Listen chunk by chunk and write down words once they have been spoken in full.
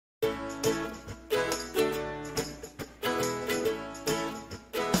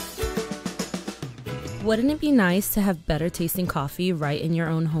Wouldn't it be nice to have better tasting coffee right in your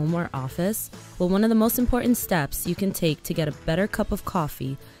own home or office? Well, one of the most important steps you can take to get a better cup of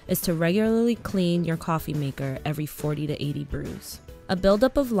coffee is to regularly clean your coffee maker every 40 to 80 brews. A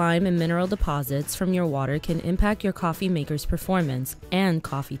buildup of lime and mineral deposits from your water can impact your coffee maker's performance and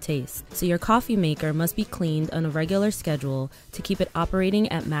coffee taste, so your coffee maker must be cleaned on a regular schedule to keep it operating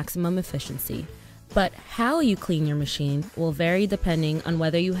at maximum efficiency. But how you clean your machine will vary depending on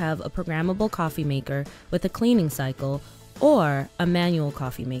whether you have a programmable coffee maker with a cleaning cycle or a manual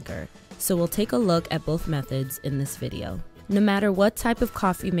coffee maker. So we'll take a look at both methods in this video. No matter what type of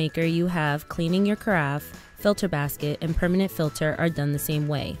coffee maker you have, cleaning your carafe, filter basket, and permanent filter are done the same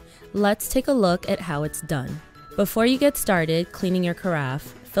way. Let's take a look at how it's done. Before you get started cleaning your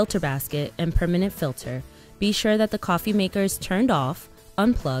carafe, filter basket, and permanent filter, be sure that the coffee maker is turned off,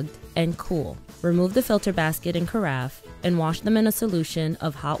 unplugged, and cool. Remove the filter basket and carafe and wash them in a solution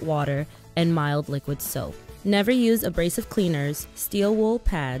of hot water and mild liquid soap. Never use abrasive cleaners, steel wool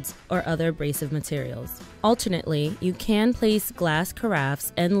pads, or other abrasive materials. Alternately, you can place glass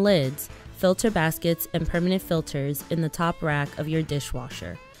carafes and lids, filter baskets, and permanent filters in the top rack of your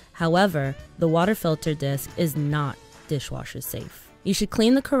dishwasher. However, the water filter disc is not dishwasher safe. You should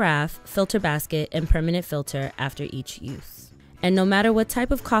clean the carafe, filter basket, and permanent filter after each use. And no matter what type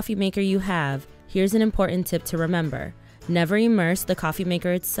of coffee maker you have, here's an important tip to remember. Never immerse the coffee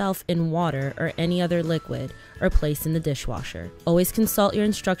maker itself in water or any other liquid or place in the dishwasher. Always consult your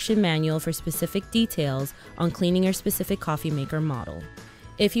instruction manual for specific details on cleaning your specific coffee maker model.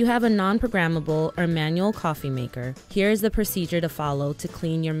 If you have a non-programmable or manual coffee maker, here is the procedure to follow to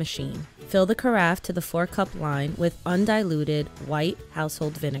clean your machine. Fill the carafe to the 4-cup line with undiluted white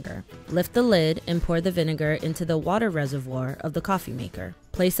household vinegar. Lift the lid and pour the vinegar into the water reservoir of the coffee maker.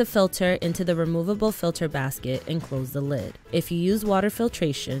 Place a filter into the removable filter basket and close the lid. If you use water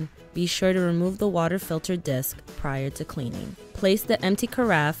filtration, be sure to remove the water filter disc prior to cleaning. Place the empty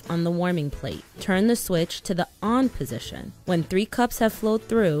carafe on the warming plate. Turn the switch to the on position. When 3 cups have flowed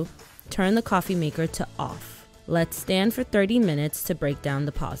through, turn the coffee maker to off. Let stand for 30 minutes to break down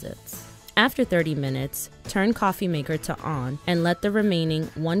deposits. After 30 minutes, turn coffee maker to on and let the remaining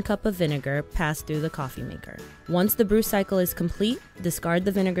 1 cup of vinegar pass through the coffee maker. Once the brew cycle is complete, discard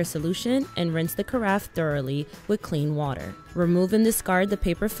the vinegar solution and rinse the carafe thoroughly with clean water. Remove and discard the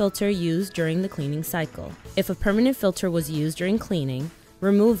paper filter used during the cleaning cycle. If a permanent filter was used during cleaning,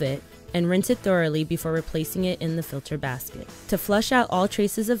 remove it and rinse it thoroughly before replacing it in the filter basket. To flush out all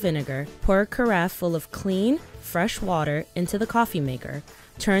traces of vinegar, pour a carafe full of clean, fresh water into the coffee maker.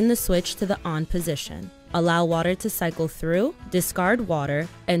 Turn the switch to the on position. Allow water to cycle through, discard water,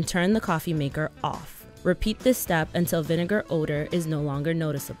 and turn the coffee maker off. Repeat this step until vinegar odor is no longer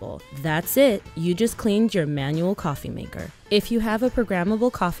noticeable. That's it, you just cleaned your manual coffee maker. If you have a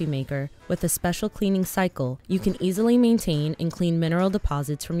programmable coffee maker with a special cleaning cycle, you can easily maintain and clean mineral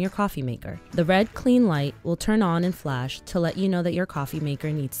deposits from your coffee maker. The red clean light will turn on and flash to let you know that your coffee maker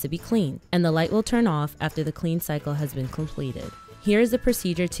needs to be cleaned, and the light will turn off after the clean cycle has been completed. Here is the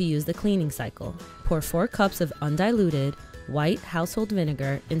procedure to use the cleaning cycle. Pour 4 cups of undiluted white household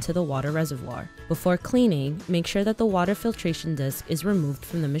vinegar into the water reservoir. Before cleaning, make sure that the water filtration disc is removed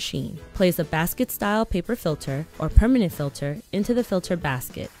from the machine. Place a basket-style paper filter or permanent filter into the filter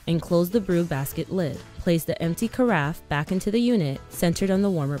basket and close the brew basket lid. Place the empty carafe back into the unit centered on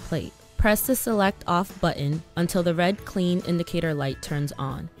the warmer plate. Press the Select Off button until the red clean indicator light turns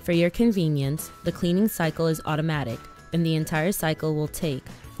on. For your convenience, the cleaning cycle is automatic, and the entire cycle will take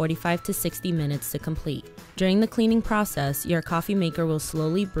 45 to 60 minutes to complete. During the cleaning process, your coffee maker will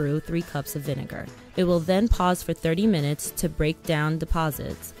slowly brew 3 cups of vinegar. It will then pause for 30 minutes to break down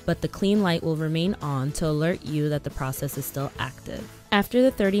deposits, but the clean light will remain on to alert you that the process is still active. After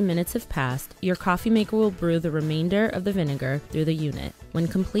the 30 minutes have passed, your coffee maker will brew the remainder of the vinegar through the unit. When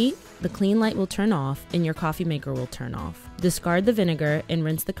complete, the clean light will turn off and your coffee maker will turn off. Discard the vinegar and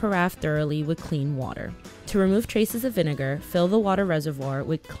rinse the carafe thoroughly with clean water. To remove traces of vinegar, fill the water reservoir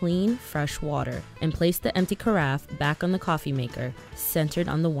with clean, fresh water and place the empty carafe back on the coffee maker, centered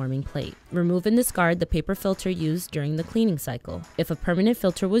on the warming plate. Remove and discard the paper filter used during the cleaning cycle. If a permanent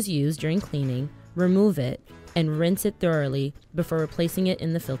filter was used during cleaning, remove it and rinse it thoroughly before replacing it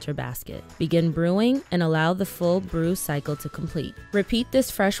in the filter basket. Begin brewing and allow the full brew cycle to complete. Repeat this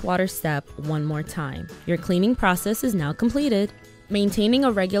fresh water step one more time. Your cleaning process is now completed. Maintaining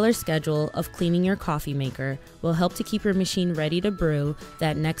a regular schedule of cleaning your coffee maker will help to keep your machine ready to brew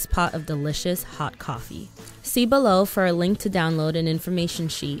that next pot of delicious hot coffee. See below for a link to download an information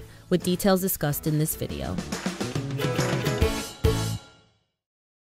sheet with details discussed in this video.